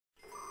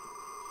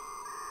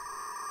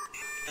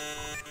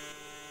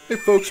Hey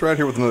folks, we're out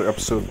here with another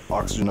episode of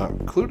Oxygen Not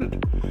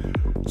Included.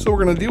 So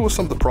we're going to deal with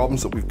some of the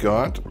problems that we've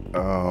got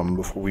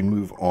before we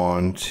move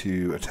on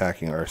to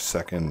attacking our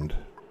second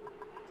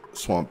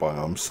swamp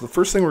biome. So the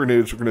first thing we're going to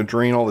do is we're going to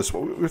drain all this.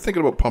 We were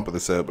thinking about pumping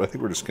this out, but I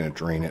think we're just going to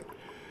drain it.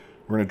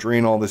 We're going to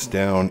drain all this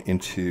down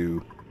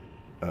into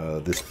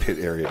this pit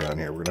area down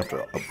here. We're going to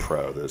have to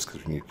up-prow this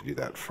because we need to do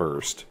that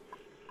first.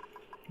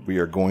 We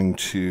are going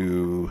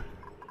to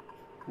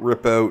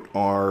rip out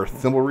our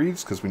thimble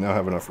reeds because we now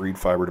have enough reed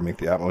fiber to make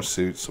the Atmos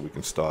suit, so we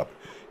can stop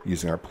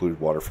using our polluted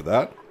water for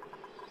that.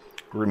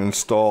 We're going to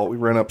install, we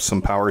ran up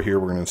some power here,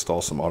 we're going to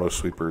install some auto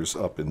sweepers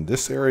up in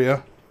this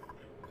area.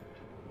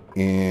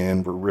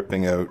 And we're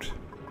ripping out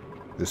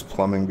this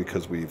plumbing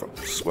because we've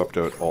swept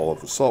out all of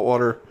the salt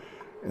water.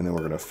 And then we're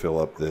going to fill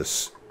up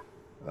this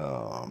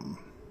bottle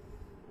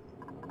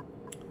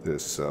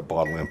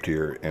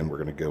emptier, and we're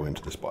going to go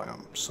into this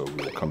biome. So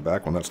we will come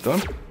back when that's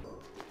done.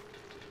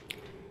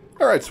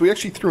 Alright, so we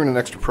actually threw in an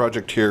extra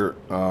project here.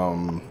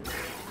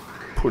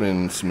 Put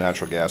in some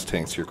natural gas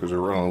tanks here because we're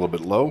running a little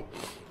bit low.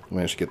 We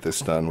managed to get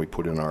this done. We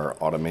put in our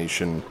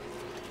automation,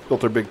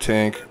 built our big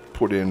tank,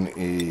 put in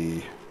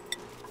a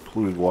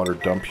polluted water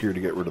dump here to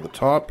get rid of the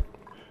top.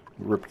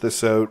 Ripped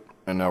this out,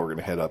 and now we're going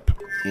to head up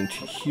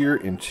into here,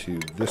 into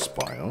this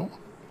biome.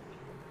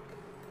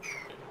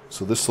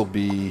 So this will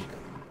be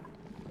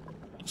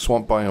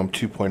Swamp Biome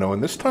 2.0,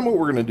 and this time what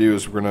we're going to do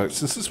is we're going to,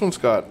 since this one's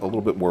got a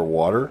little bit more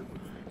water,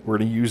 we're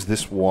going to use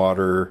this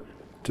water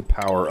to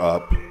power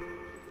up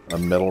a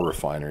metal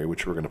refinery,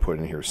 which we're going to put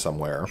in here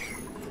somewhere.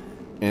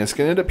 And it's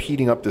going to end up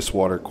heating up this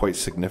water quite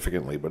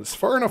significantly, but it's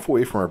far enough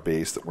away from our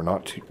base that we're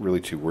not really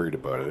too worried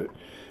about it.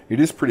 It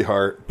is pretty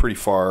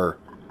far,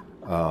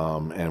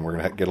 and we're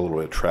going to get a little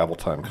bit of travel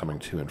time coming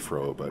to and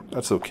fro, but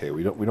that's okay.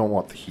 We don't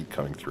want the heat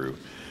coming through.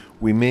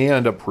 We may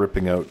end up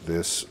ripping out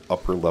this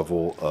upper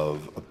level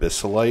of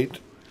abyssalite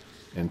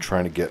and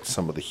trying to get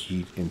some of the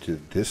heat into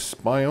this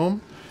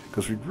biome,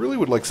 because we really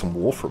would like some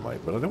wolframite,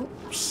 but I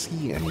don't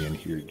see any in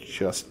here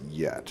just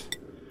yet.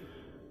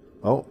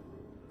 Oh,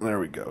 there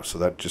we go. So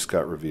that just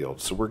got revealed.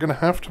 So we're going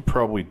to have to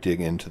probably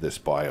dig into this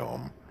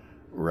biome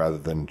rather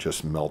than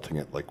just melting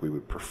it like we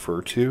would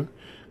prefer to,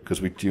 because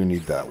we do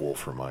need that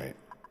wolframite,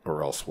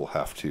 or else we'll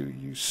have to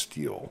use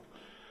steel,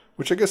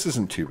 which I guess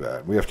isn't too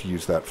bad. We have to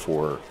use that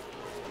for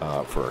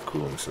our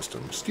cooling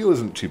system. Steel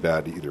isn't too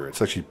bad either.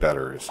 It's actually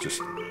better. It's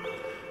just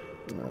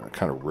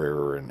kind of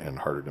rarer and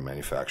harder to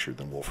manufacture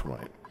than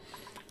wolframite.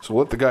 So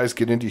we'll let the guys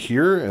get into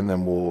here, and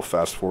then we'll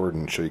fast forward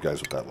and show you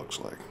guys what that looks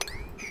like.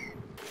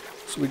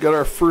 So we got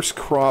our first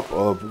crop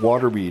of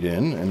water weed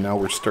in, and now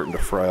we're starting to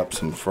fry up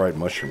some fried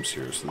mushrooms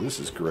here. So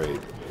this is great.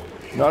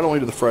 Not only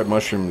do the fried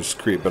mushrooms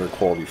create better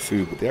quality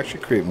food, but they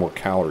actually create more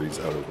calories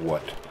out of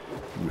what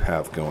you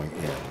have going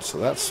in. So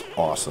that's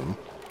awesome.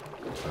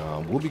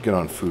 We'll be good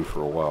on food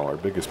for a while. Our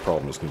biggest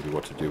problem is going to be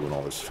what to do when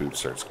all this food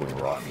starts going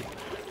rotten.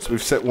 So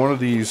we've set one of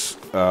these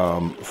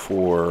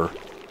for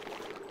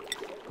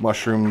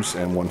mushrooms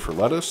and one for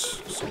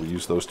lettuce. So we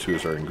use those two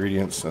as our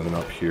ingredients. And then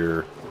up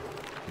here,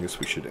 I guess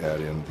we should add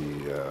in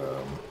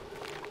the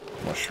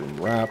mushroom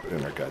wrap,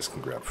 and our guys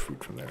can grab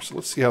food from there. So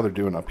let's see how they're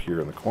doing up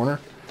here in the corner.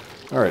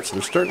 Alright, so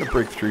they're starting to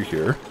break through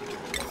here.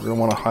 We're going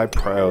to want to high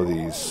prio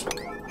these.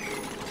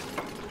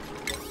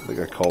 I think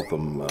I called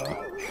them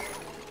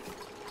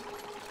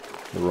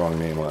the wrong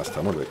name last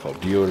time. What are they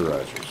called?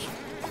 Deodorizers.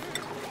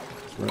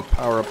 So we're going to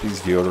power up these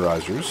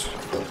deodorizers.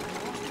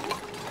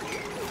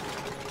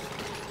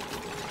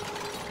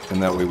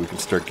 And that way we can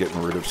start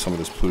getting rid of some of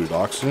this polluted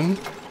oxygen.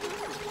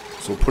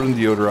 So we'll put in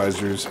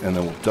deodorizers, and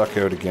then we'll duck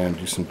out again,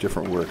 do some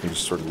different work, and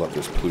just sort of let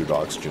this polluted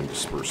oxygen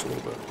disperse a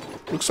little bit.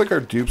 Looks like our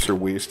dupes are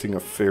wasting a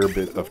fair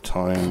bit of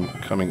time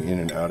coming in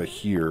and out of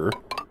here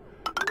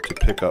to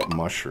pick up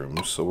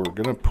mushrooms. So we're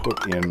going to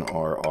put in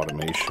our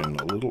automation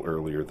a little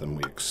earlier than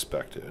we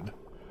expected.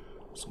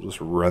 So we'll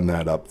just run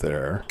that up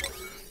there.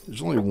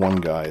 There's only one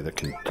guy that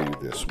can do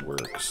this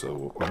work,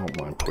 so I don't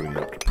mind putting it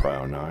up to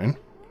Prio 9.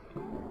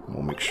 And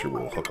we'll make sure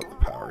we'll hook up the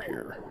power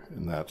here.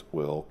 And that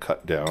will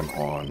cut down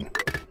on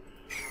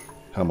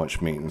how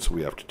much maintenance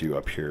we have to do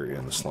up here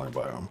in the slime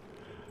biome.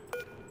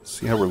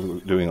 See how we're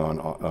doing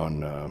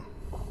on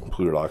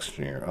polluted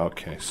oxygen here.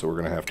 Okay, so we're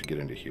going to have to get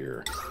into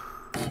here.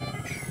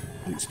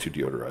 These two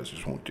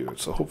deodorizers won't do it.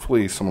 So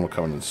hopefully someone will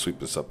come in and sweep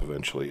this up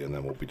eventually, and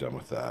then we'll be done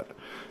with that.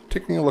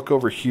 Taking a look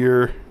over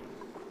here,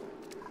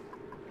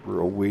 we're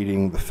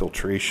awaiting the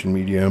filtration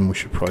medium. We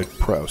should probably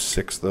Pro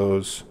 6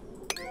 those.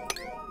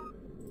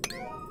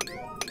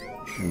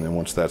 And then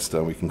once that's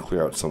done, we can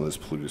clear out some of this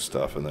polluted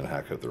stuff and then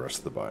hack out the rest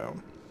of the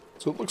biome.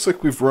 So it looks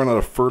like we've run out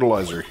of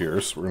fertilizer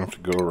here, so we're going to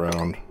have to go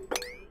around.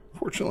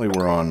 Fortunately,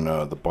 we're on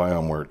the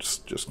biome where it's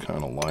just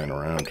kind of lying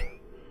around.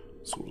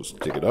 So we'll just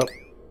dig it up.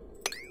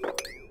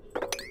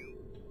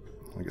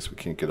 I guess we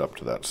can't get up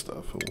to that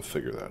stuff, but we'll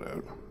figure that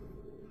out.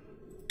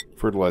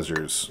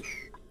 Fertilizer is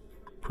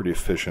pretty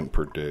efficient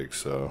per dig,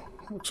 so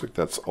looks like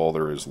that's all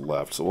there is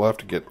left. So we'll have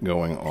to get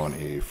going on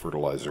a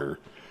fertilizer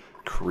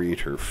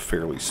creator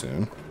fairly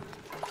soon.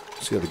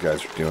 See how the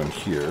guys are doing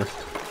here.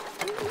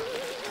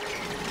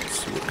 Let's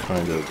see what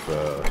kind of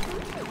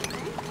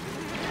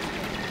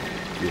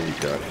see what we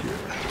got here.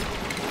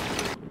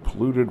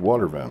 Polluted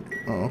water vent.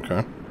 Oh,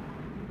 okay.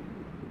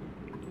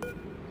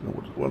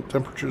 What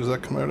temperature does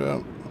that come out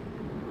at?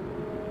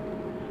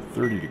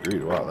 30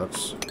 degrees. Wow,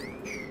 that's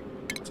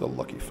a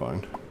lucky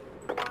find.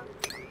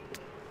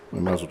 We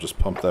might as well just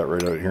pump that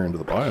right out here into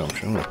the biome,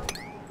 shouldn't we?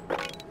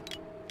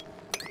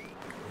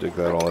 Dig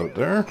that all out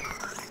there.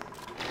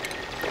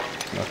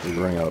 Not going to be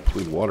running out of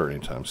polluted water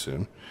anytime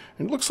soon.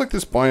 And it looks like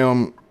this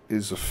biome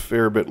is a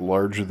fair bit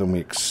larger than we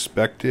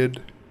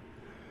expected.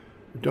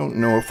 We don't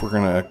know if we're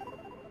going to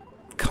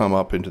come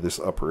up into this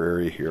upper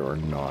area here or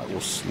not.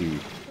 We'll see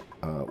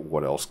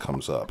what else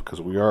comes up,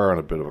 because we are on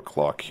a bit of a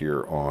clock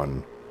here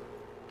on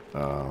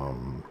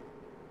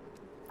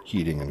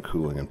heating and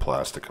cooling and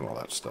plastic and all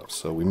that stuff.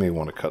 So we may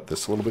want to cut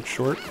this a little bit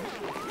short,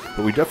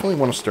 but we definitely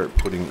want to start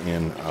putting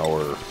in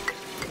our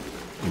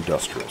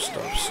industrial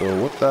stuff.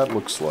 So what that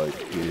looks like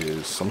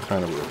is some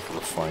kind of a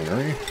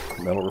refinery,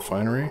 metal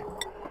refinery.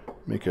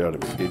 Make it out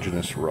of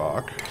indigenous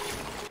rock.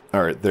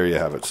 Alright, there you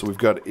have it. So we've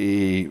got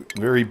a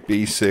very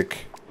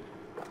basic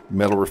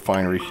metal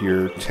refinery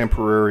here,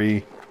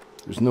 temporary.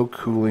 There's no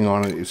cooling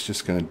on it. It's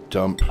just going to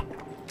dump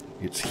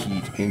its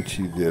heat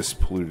into this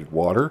polluted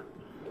water,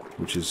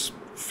 which is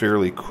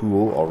fairly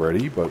cool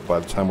already, but by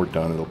the time we're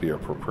done, it'll be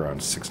up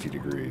around 60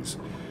 degrees.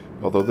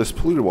 Although this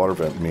polluted water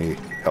vent may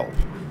help.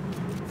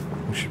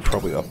 We should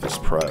probably up this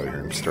pry out here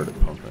and start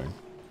it pumping.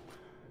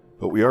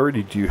 But we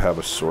already do have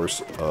a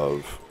source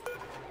of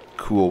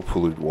cool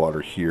polluted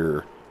water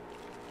here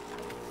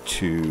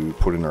to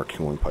put in our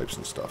cooling pipes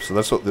and stuff. So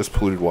that's what this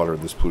polluted water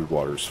and this polluted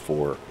water is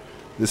for.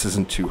 This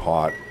isn't too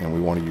hot, and we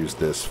want to use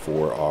this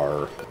for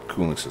our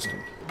cooling system.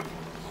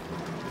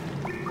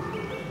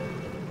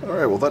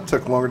 Alright, well that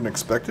took longer than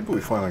expected, but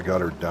we finally got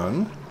her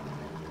done.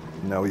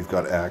 Now we've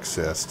got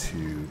access to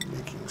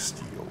making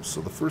steel. So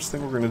the first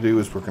thing we're going to do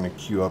is we're going to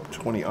queue up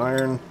 20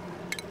 iron,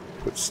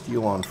 put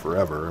steel on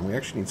forever, and we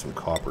actually need some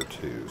copper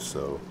too,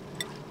 so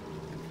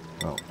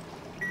well,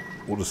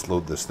 we'll just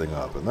load this thing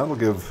up, and that'll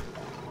give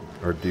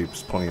our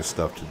dupes plenty of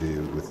stuff to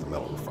do with the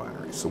metal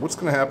refinery. So what's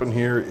going to happen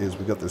here is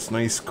we got this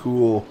nice,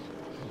 cool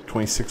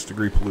 26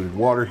 degree polluted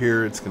water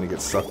here. It's going to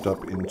get sucked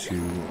up into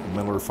the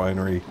metal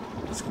refinery.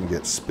 It's going to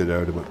get spit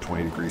out about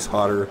 20 degrees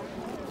hotter,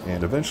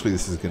 and eventually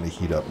this is going to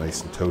heat up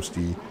nice and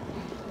toasty.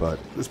 But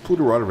this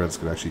polluted water vent is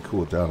going to actually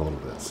cool it down a little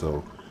bit.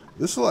 So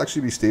this will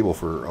actually be stable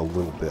for a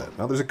little bit.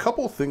 Now there's a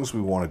couple of things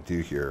we want to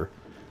do here.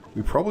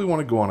 We probably want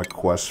to go on a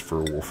quest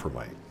for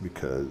wolframite,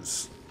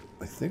 because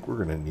I think we're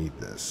going to need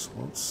this.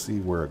 Let's see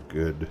where a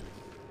good...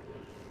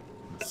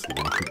 Let's see,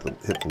 we're going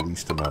to hit the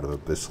least amount of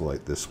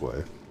abyssalite this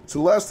way. So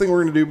the last thing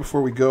we're going to do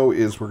before we go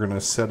is we're going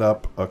to set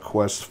up a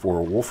quest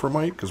for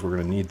wolframite, because we're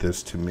going to need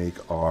this to make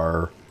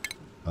our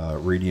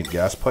radiant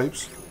gas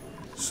pipes.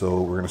 So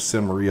we're going to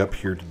send Marie up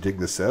here to dig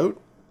this out.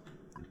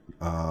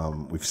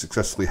 We've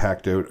successfully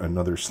hacked out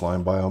another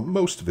slime biome,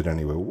 most of it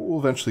anyway. We'll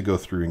eventually go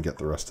through and get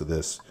the rest of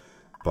this.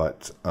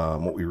 But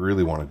what we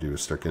really want to do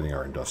is start getting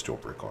our industrial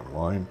brick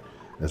online,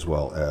 as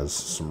well as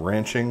some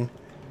ranching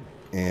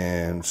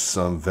and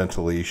some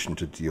ventilation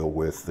to deal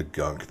with the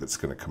gunk that's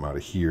going to come out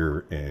of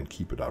here and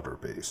keep it out of our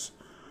base.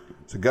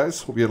 So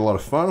guys, hope you had a lot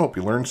of fun. Hope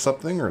you learned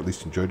something, or at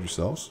least enjoyed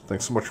yourselves.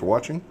 Thanks so much for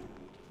watching.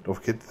 Don't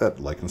forget to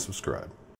like and subscribe.